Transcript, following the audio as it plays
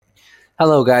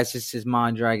Hello, guys. This is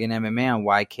Mondragon MMA on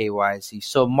YKYZ.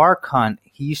 So, Mark Hunt,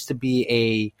 he used to be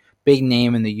a big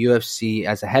name in the UFC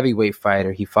as a heavyweight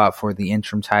fighter. He fought for the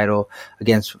interim title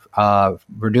against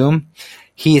Verdum.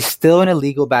 He is still in a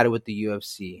legal battle with the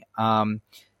UFC.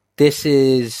 This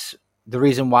is the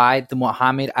reason why the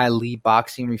Muhammad Ali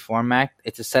Boxing Reform Act.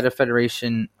 It's a set of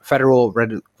federal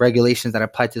regulations that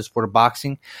apply to the sport of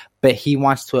boxing, but he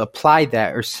wants to apply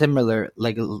that or similar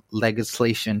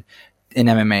legislation in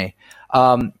MMA.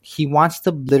 He wants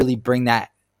to literally bring that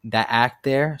act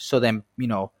there, so then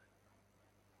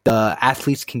the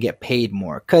athletes can get paid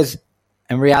more. Because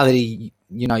in reality,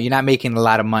 you're not making a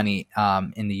lot of money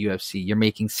in the UFC. You're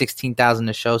making 16,000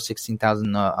 a show,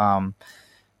 16,000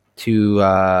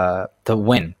 to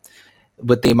win.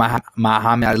 With the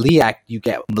Muhammad Ali Act, you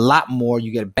get a lot more.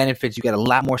 You get benefits. You get a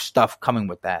lot more stuff coming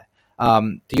with that.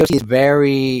 The UFC is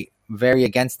very, very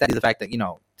against that. The fact that the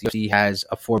UFC has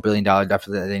a $4 billion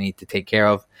deficit that they need to take care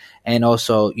of, and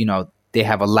also they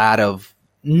have a lot of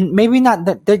maybe not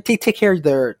that they take care of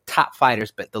their top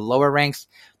fighters, but the lower ranks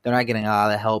they're not getting a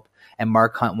lot of help. And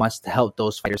Mark Hunt wants to help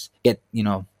those fighters get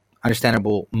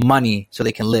understandable money so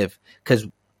they can live, because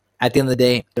at the end of the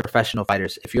day, they're professional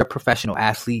fighters. If you're a professional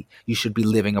athlete, you should be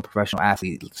living a professional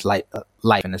athlete's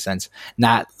life in a sense,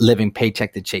 not living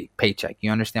paycheck to paycheck. You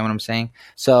understand what I'm saying?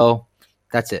 So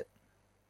that's it.